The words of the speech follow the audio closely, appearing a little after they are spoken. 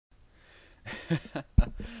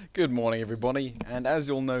Good morning, everybody, and as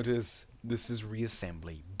you'll notice, this is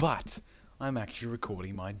Reassembly, but I'm actually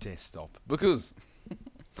recording my desktop because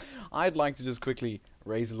I'd like to just quickly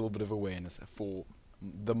raise a little bit of awareness for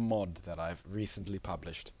the mod that I've recently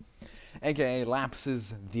published, aka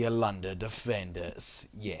Laps's The Yalunder Defenders.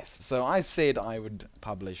 Yes, so I said I would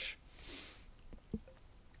publish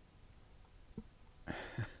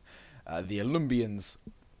the Olympians,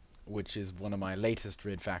 which is one of my latest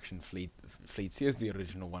Red Faction fleets. Here's the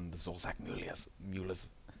original one, the Zorzak Mullers.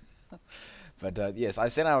 But yes, I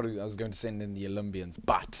said I was going to send in the Olympians,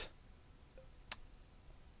 but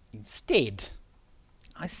instead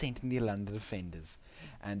I sent in the Yalunder Defenders.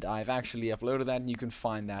 And I've actually uploaded that, and you can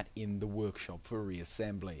find that in the workshop for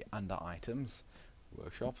Reassembly under Items,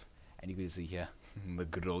 Workshop. And you can see here, the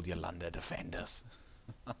good old Yalunder Defenders.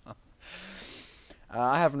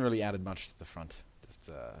 I haven't really added much to the front. Just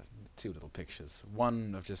two little pictures.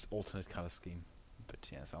 One of just alternate color scheme. But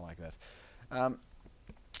yes, I like that.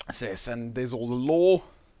 So yes, and there's all the lore.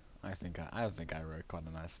 I think I wrote quite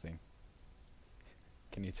a nice thing.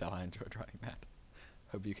 Can you tell I enjoyed writing that?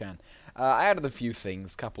 Hope you can. I added a few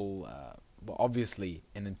things. Well, obviously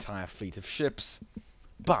an entire fleet of ships,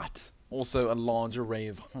 but also a large array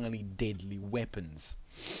of highly deadly weapons.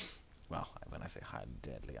 Well, when I say highly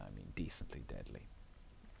deadly, I mean decently deadly.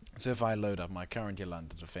 So if I load up my current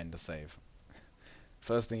Yalunder Defender save,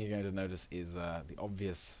 first thing you're going to notice is the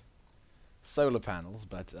obvious solar panels,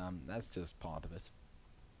 but that's just part of it.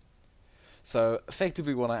 So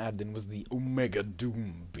effectively what I added in was the Omega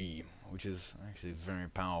Doom Beam, which is actually very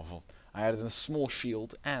powerful. I added in a small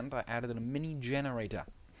shield, and I added in a mini generator.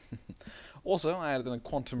 Also, I added in a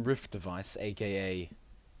quantum rift device, aka...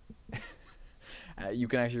 you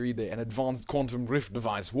can actually read there, an advanced quantum rift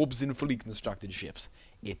device warps in fully constructed ships.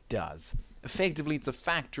 It does. Effectively, it's a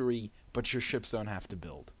factory, but your ships don't have to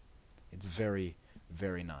build. It's very,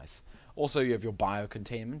 very nice. Also, you have your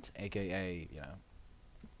biocontainment, aka, you know,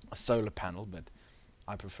 a solar panel, but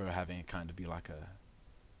I prefer having it kind of be like a...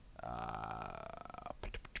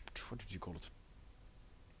 what did you call it?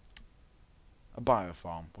 A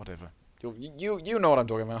biofarm, whatever. You know what I'm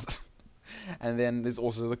talking about. And then there's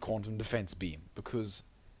also the quantum defense beam, because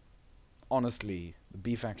honestly, the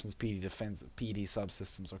B faction's PD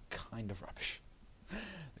subsystems are kind of rubbish.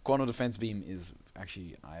 The quantum defense beam is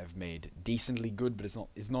actually I have made decently good, but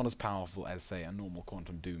it's not as powerful as say a normal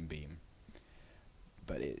quantum doom beam.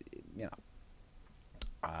 But you know,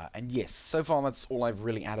 and yes, so far that's all I've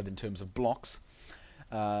really added in terms of blocks.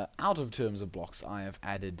 Out of terms of blocks, I have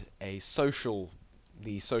added the social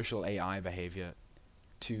AI behavior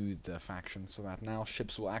to the faction, so that now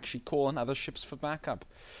ships will actually call on other ships for backup.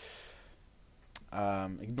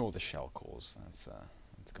 Ignore the shell calls. That's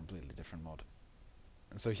a completely different mod.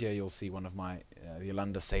 And so here you'll see one of my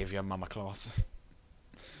Yalunder Savior Mama class.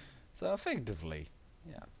 So effectively,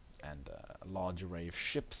 yeah, and a large array of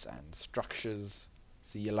ships and structures.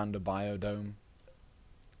 See Yalunder Biodome.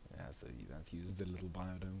 Yeah, so that uses the little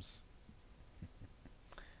biodomes.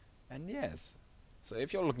 And yes, so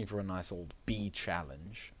if you're looking for a nice old bee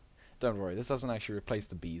challenge, don't worry, this doesn't actually replace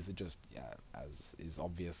the bees, it just, yeah, as is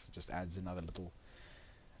obvious, just adds another little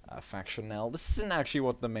faction. Now, this isn't actually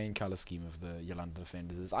what the main color scheme of the Yalunder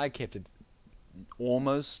Defenders is. I kept it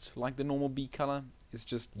almost like the normal bee color, it's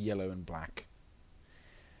just yellow and black.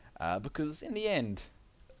 Because in the end,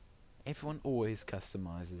 everyone always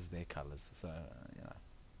customizes their colors, so, you know.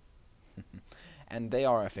 And they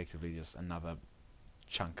are effectively just another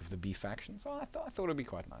chunk of the B faction, so I thought it'd be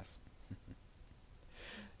quite nice.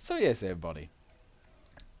 So yes, everybody,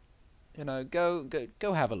 you know, go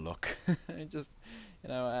have a look. Just, you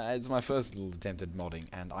know, it's my first little attempt at modding,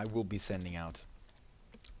 and I will be sending out.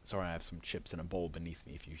 Sorry, I have some chips in a bowl beneath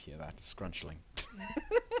me. If you hear that scrunchling.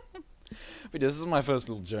 But this is my first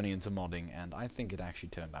little journey into modding, and I think it actually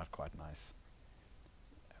turned out quite nice.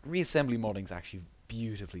 Reassembly modding is actually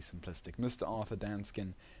beautifully simplistic. Mr. Arthur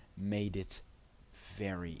Danskin made it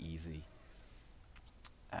very easy,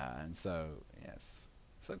 and so yes,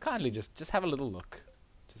 so kindly just have a little look,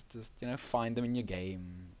 just you know, find them in your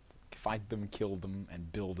game, fight them, kill them,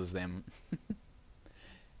 and build as them.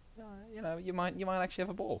 You know, you might actually have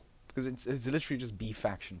a ball, because it's literally just B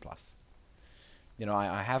faction plus. You know,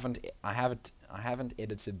 I haven't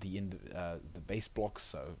edited the base blocks,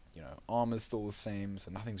 so you know, armor's still the same,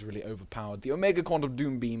 so nothing's really overpowered. The Omega Quantum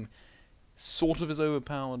Doom Beam sort of is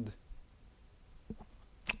overpowered,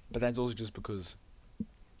 but that's also just because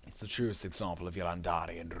it's the truest example of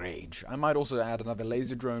Yalandarian rage. I might also add another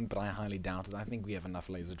laser drone, but I highly doubt it. I think we have enough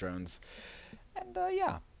laser drones. And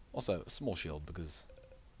yeah, also a small shield, because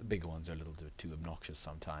the bigger ones are a little bit too obnoxious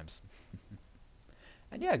sometimes.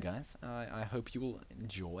 And yeah, guys, I hope you will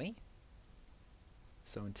enjoy.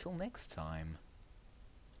 So until next time.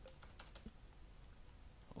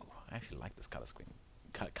 Oh, I actually like this color scheme.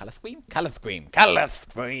 Color scheme? Color scheme! Color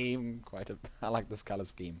scheme! I like this color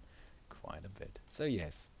scheme quite a bit. So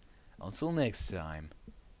yes, until next time,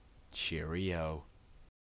 cheerio.